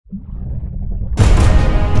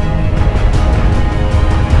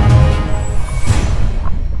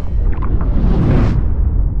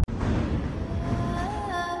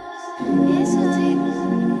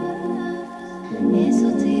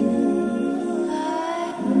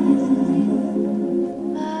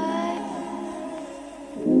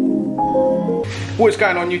What's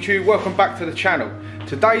going on YouTube? Welcome back to the channel.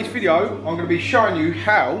 Today's video I'm going to be showing you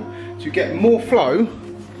how to get more flow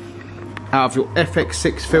out of your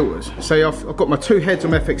FX6 filters. So I've got my two heads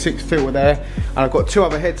on my FX6 filter there, and I've got two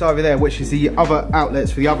other heads over there, which is the other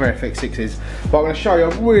outlets for the other FX6s. But I'm going to show you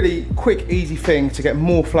a really quick, easy thing to get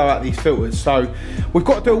more flow out of these filters. So we've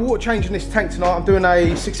got to do a water change in this tank tonight. I'm doing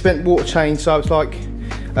a 6-cent water change, so it's like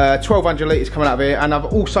 1200 litres coming out of here, and I've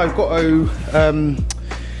also got to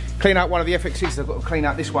clean out one of the FX6s. I've got to clean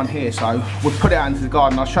out this one here, so we'll put it out into the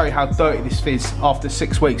garden. I'll show you how dirty this is after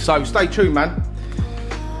 6 weeks, so stay tuned, man.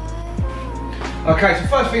 Okay, so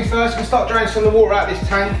first things first, I'm going to start draining some of the water out of this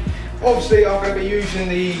tank. Obviously I'm going to be using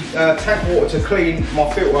the tank water to clean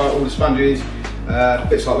my filter, all the sponges,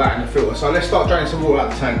 bits like that in the filter. So let's start draining some water out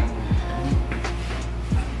of the tank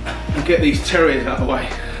and get these terriers out of the way.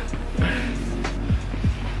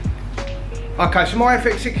 Okay, so my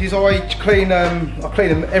FX6s I clean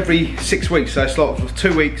them every 6 weeks. So it's like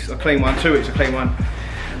 2 weeks I clean one, 2 weeks I clean one,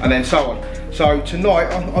 and then so on. So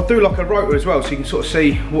tonight I'll do like a rotor as well, so you can sort of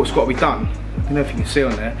see what's got to be done. I don't know if you can see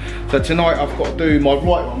on there. So tonight I've got to do my right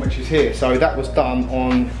one, which is here. So that was done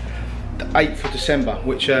on the 8th of December,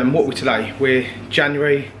 which what are we today? We're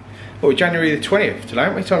January the 20th today,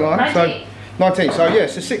 aren't we? Something like that. So 19th. So yeah,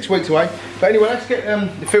 so 6 weeks away. But anyway, let's get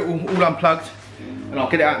the filter all unplugged, and I'll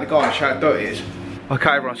get it out in the garden and show how dirty it is.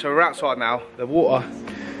 Okay everyone, so we're outside now. The water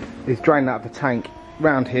is draining out of the tank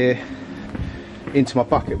round here into my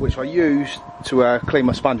bucket, which I use to clean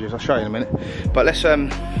my sponges. I'll show you in a minute. But let's undo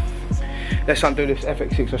this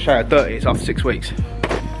FX6. I'll show you how dirty it is after 6 weeks.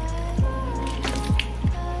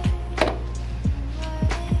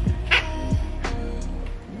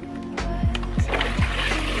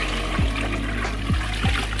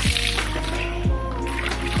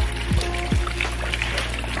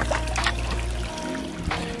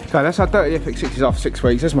 Okay, that's how dirty the FX6 is after 6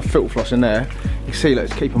 weeks. There's my filter floss in there. You can see that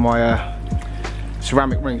it's keeping my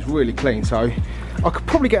ceramic rings really clean. So I could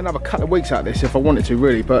probably get another couple of weeks out of this if I wanted to,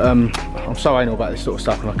 really. But I'm so anal about this sort of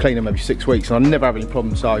stuff, and I clean them every 6 weeks, and I never have any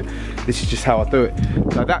problems. So this is just how I do it.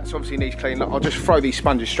 So that's obviously needs cleaning. I'll just throw these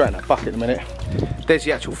sponges straight in that bucket in a minute. There's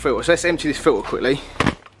the actual filter. So let's empty this filter quickly.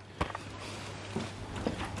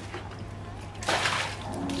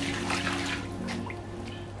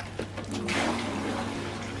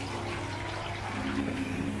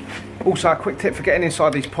 Also, a quick tip for getting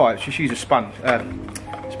inside these pipes: just use a toothbrush.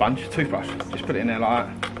 Just put it in there like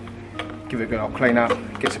that. Give it a good old clean out.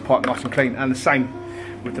 Gets the pipe nice and clean. And the same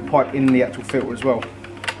with the pipe in the actual filter as well.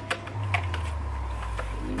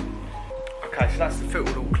 Okay, so that's the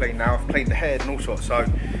filter all clean now. I've cleaned the head and all sorts. So what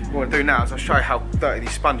I'm going to do now is I'll show you how dirty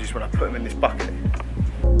these sponges when I put them in this bucket.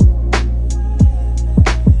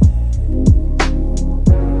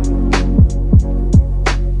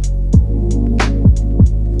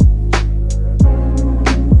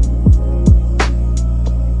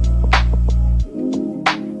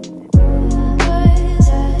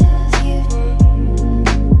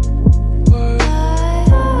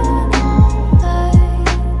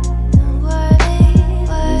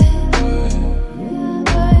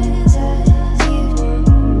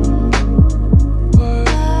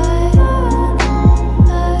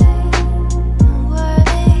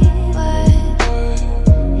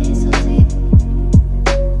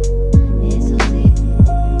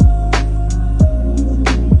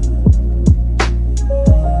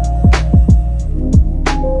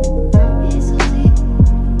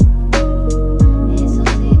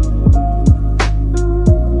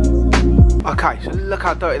 Okay, so look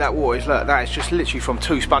how dirty that water is. Look, that is just literally from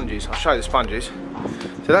 2 sponges. I'll show you the sponges.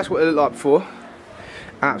 So that's what it looked like before.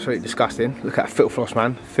 Absolutely disgusting. Look at that filth floss,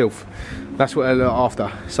 man. Filth. That's what it looked like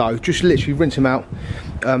after. So just literally rinse them out.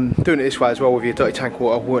 Doing it this way as well with your dirty tank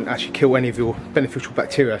water wouldn't actually kill any of your beneficial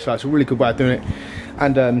bacteria. So it's a really good way of doing it.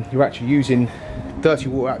 And you're actually using dirty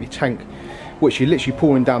water out of your tank, which you're literally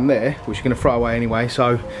pouring down there, which you're going to throw away anyway.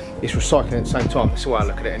 So it's recycling at the same time. That's the way I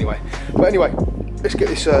look at it anyway. But anyway, let's get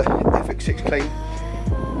this FX6 clean,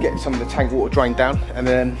 get some of the tank water drained down, and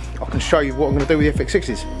then I can show you what I'm going to do with the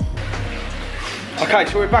FX6s. Okay,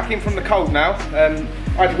 so we're back in from the cold now.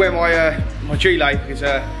 I had to wear my gilet because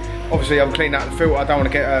obviously I'm cleaning out the filter. I don't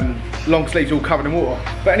want to get long sleeves all covered in water.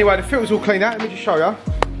 But anyway, the filter's all cleaned out. Let me just show you.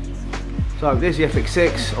 So there's the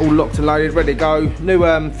FX6, all locked and loaded, ready to go. New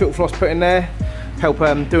filter floss put in there. Help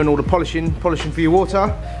doing all the polishing for your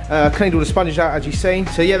water. Cleaned all the sponges out as you've seen.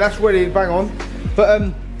 So yeah, that's ready to bang on. But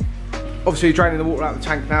obviously draining the water out of the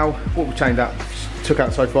tank now. What we changed out, took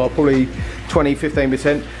out so far, probably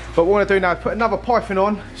 20–15%. But what we're going to do now is put another piping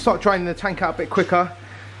on, start draining the tank out a bit quicker,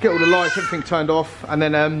 get all the lights, everything turned off, and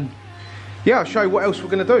then yeah, I'll show you what else we're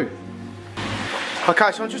going to do.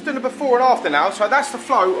 Okay, so I'm just doing the before and after now. So that's the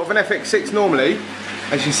flow of an FX6 normally.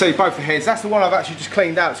 As you can see, both the heads. That's the one I've actually just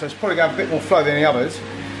cleaned out, so it's probably going to have a bit more flow than the others.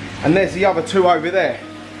 And there's the other two over there.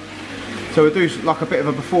 So we'll do like a bit of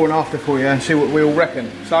a before and after for you and see what we all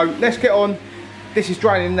reckon. So let's get on. This is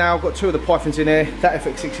draining now. I've got two of the pythons in here. That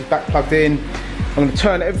FX6 is back plugged in. I'm going to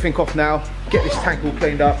turn everything off now, get this tank all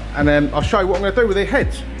cleaned up, and I'll show you what I'm going to do with the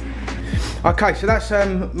heads. Okay, so that's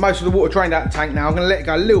most of the water drained out of the tank now. I'm going to let it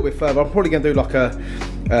go a little bit further. I'm probably going to do like a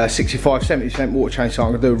 65-70% water change, so I'm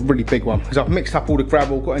going to do a really big one because I've mixed up all the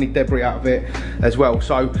gravel, got any debris out of it as well.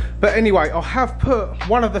 So, but anyway, I have put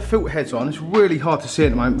one of the filter heads on. It's really hard to see at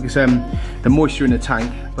the moment because the moisture in the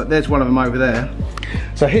tank, but there's one of them over there.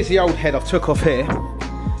 So here's the old head I've took off here.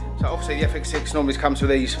 So obviously the FX6 normally comes with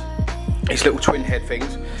these little twin head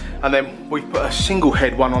things, and then we've put a single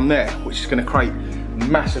head one on there, which is going to create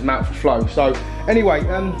massive amount of flow. So anyway,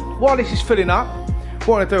 while this is filling up,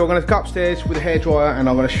 what I'm going to do, I'm going to go upstairs with a hairdryer and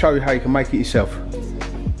I'm going to show you how you can make it yourself.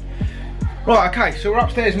 Right, okay, so we're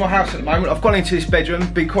upstairs in my house at the moment. I've gone into this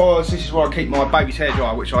bedroom because this is where I keep my baby's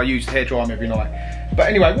hairdryer, which I use to hairdry them every night. But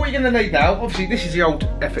anyway, what you're going to need now, obviously this is the old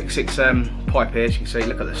FX6 pipe here, as you can see,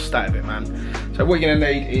 look at the state of it, man. So what you're going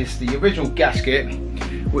to need is the original gasket,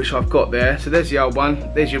 which I've got there. So there's the old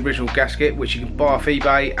one, there's the original gasket, which you can buy off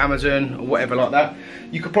eBay, Amazon, or whatever like that.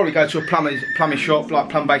 You could probably go to a plumbing shop, like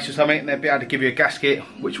Plumbase or something, and they'll be able to give you a gasket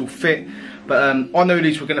which will fit. But I knew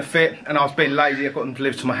these were going to fit, and I was being lazy. I got them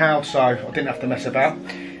delivered to my house, so I didn't have to mess about.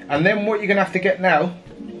 And then what you're going to have to get now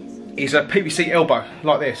is a PVC elbow,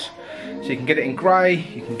 like this. So you can get it in grey,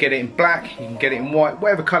 you can get it in black, you can get it in white,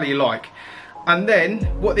 whatever colour you like. And then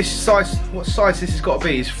what size this has got to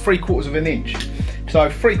be is 3/4 of an inch. So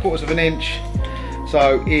 3/4 of an inch,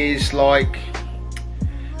 so is like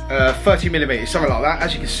 30mm, something like that.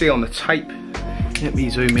 As you can see on the tape, let me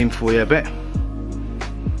zoom in for you a bit.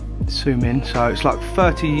 Zoom in, so it's like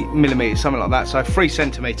 30mm, something like that, so 3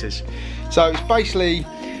 centimeters. So it's basically,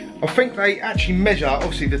 I think they actually measure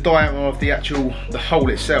obviously the diameter of the hole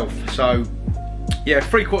itself. So yeah,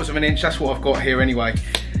 3/4 of an inch, that's what I've got here anyway,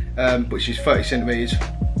 which is 30 centimeters.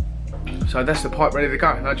 So that's the pipe ready to go.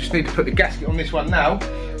 And I just need to put the gasket on this one now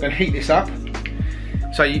and heat this up.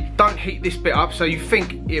 So you don't heat this bit up, so you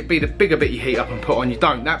think it'd be the bigger bit you heat up and put on, you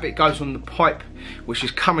don't. That bit goes on the pipe which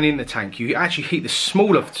is coming in the tank. You actually heat the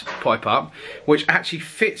smaller pipe up, which actually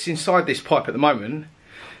fits inside this pipe at the moment.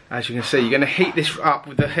 As you can see, you're going to heat this up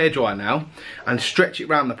with the hairdryer now and stretch it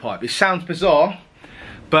around the pipe. It sounds bizarre,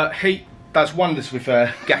 but heat does wonders with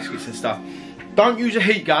gaskets and stuff. Don't use a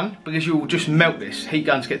heat gun because you will just melt this. Heat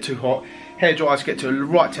guns get too hot, hair dryers get to the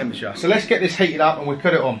right temperature. So let's get this heated up and we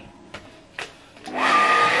put it on.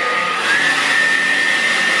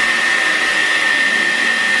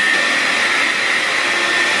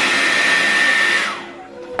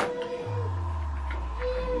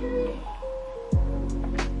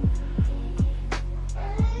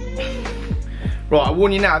 Right, I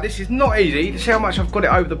warn you now, this is not easy. You see how much I've got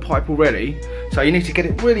it over the pipe already? So you need to get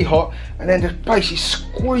it really hot and then just basically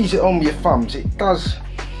squeeze it on with your thumbs. It does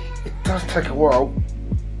take a while,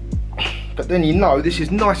 but then you know this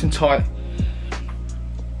is nice and tight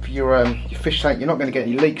for your fish tank. You're not going to get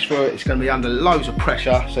any leaks through it. It's going to be under loads of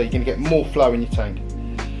pressure, so you're going to get more flow in your tank.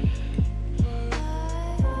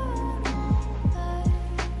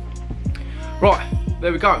 Right,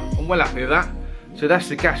 there we go. I'm well happy with that. So that's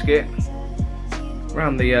the gasket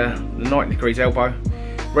around the 90 degrees elbow,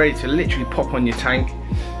 ready to literally pop on your tank.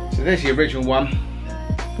 So there's the original one,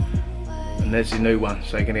 and there's the new one.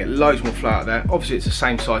 So you're going to get loads more flow out of there. Obviously it's the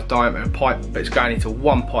same size diameter pipe, but it's going into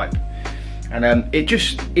one pipe, and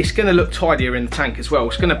it's going to look tidier in the tank as well.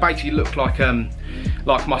 It's going to basically look like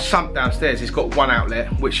my sump downstairs. It's got one outlet,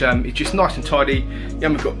 which is just nice and tidy. You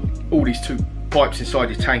haven't got all these two pipes inside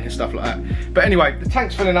your tank and stuff like that. But anyway, the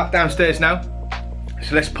tank's filling up downstairs now,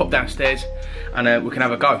 so let's pop downstairs and we can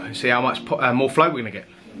have a go and see how much more flow we're going to get.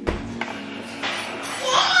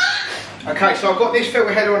 Okay, so I've got this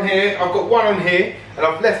filter header on here, I've got one on here, and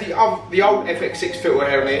I've left the old FX6 filter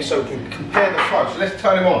header on here so we can compare the flow. So let's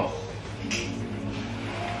turn them on.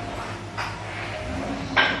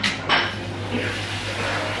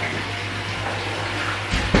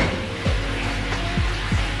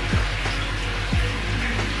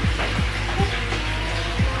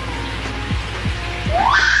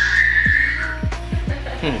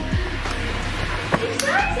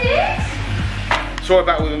 Sorry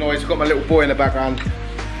about all the noise, I've got my little boy in the background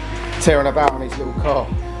tearing about on his little car.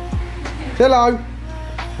 Hello!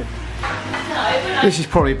 This is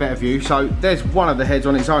probably a better view. So there's one of the heads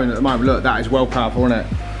on its own at the moment. Look, that is well powerful, isn't it?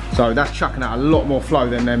 So that's chucking out a lot more flow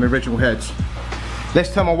than them original heads.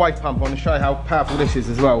 Let's turn my wave pump on and show you how powerful this is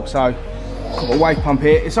as well. So Got my wave pump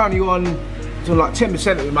here. It's only on like 10%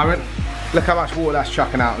 at the moment. Look how much water that's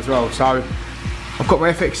chucking out as well. So I've got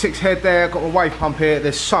my FX6 head there, I've got my wave pump here.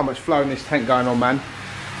 There's so much flow in this tank going on, man.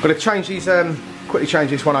 I'm gonna change these, quickly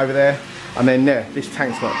change this one over there, and then there, this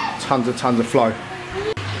tank's got tons of flow.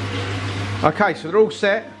 Okay, so they're all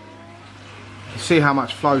set. You see how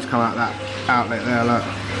much flow's come out that outlet there, look.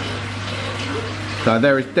 So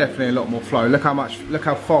there is definitely a lot more flow. Look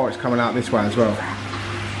how far it's coming out this way as well.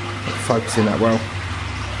 Not focusing that well.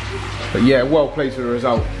 But yeah, well pleased with the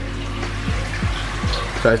result.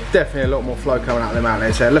 So there's definitely a lot more flow coming out of them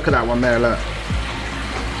outlets there. Look at that one there, look.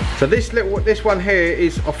 So this one here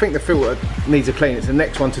is, I think the filter needs a clean. It's the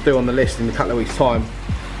next one to do on the list in a couple of weeks' time.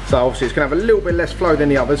 So obviously it's going to have a little bit less flow than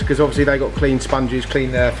the others, because obviously they got clean sponges,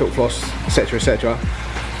 clean filter floss, etc, etc.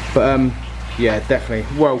 But yeah, definitely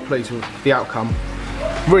well pleased with the outcome.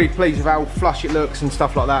 Really pleased with how flush it looks and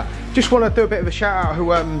stuff like that. Just want to do a bit of a shout out who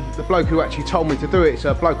the bloke who actually told me to do it. It's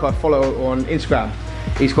a bloke I follow on Instagram.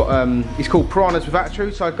 He's called Piranhas with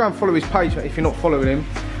Attitude, so go and follow his page if you're not following him.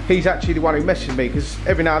 He's actually the one who messaged me, because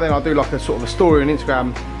every now and then I do like a sort of a story on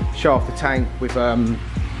Instagram, show off the tank with the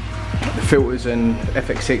filters and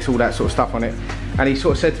FX6, all that sort of stuff on it. And he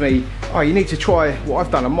sort of said to me, oh, you need to try what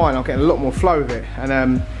I've done on mine. I'm getting a lot more flow with it.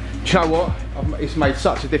 And do you know what? It's made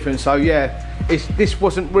such a difference. So yeah, this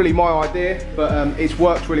wasn't really my idea, but it's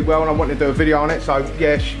worked really well, and I wanted to do a video on it. So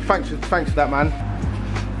yeah, thanks for that, man.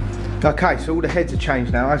 Okay, so all the heads are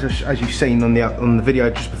changed now, as you've seen on the video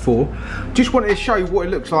just before. Just wanted to show you what it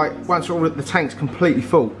looks like once all the tank's completely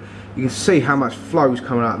full. You can see how much flow is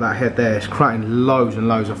coming out of that head there. It's creating loads and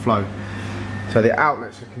loads of flow. So the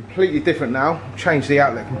outlets are completely different now. I've changed the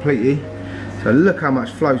outlet completely. So look how much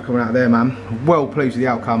flow is coming out there, man. I'm well pleased with the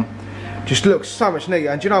outcome. Just looks so much neater.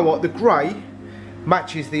 And do you know what? The grey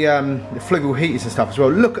matches the FLUVAL heaters and stuff as well.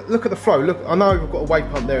 Look at the flow. Look, I know we've got a wave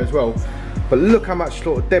pump there as well, but look how much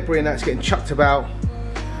sort of debris and that's getting chucked about.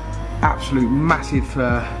 Absolute massive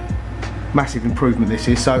improvement this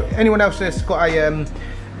is. So anyone else that's got a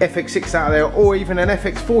FX6 out there, or even an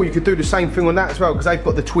FX4, you could do the same thing on that as well, because they've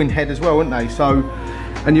got the twin head as well, haven't they? So,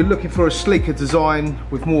 and you're looking for a sleeker design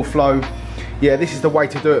with more flow, yeah, this is the way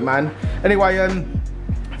to do it, man. Anyway,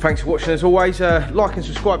 thanks for watching as always. Like and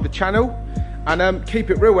subscribe to the channel, and keep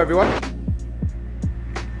it real, everyone.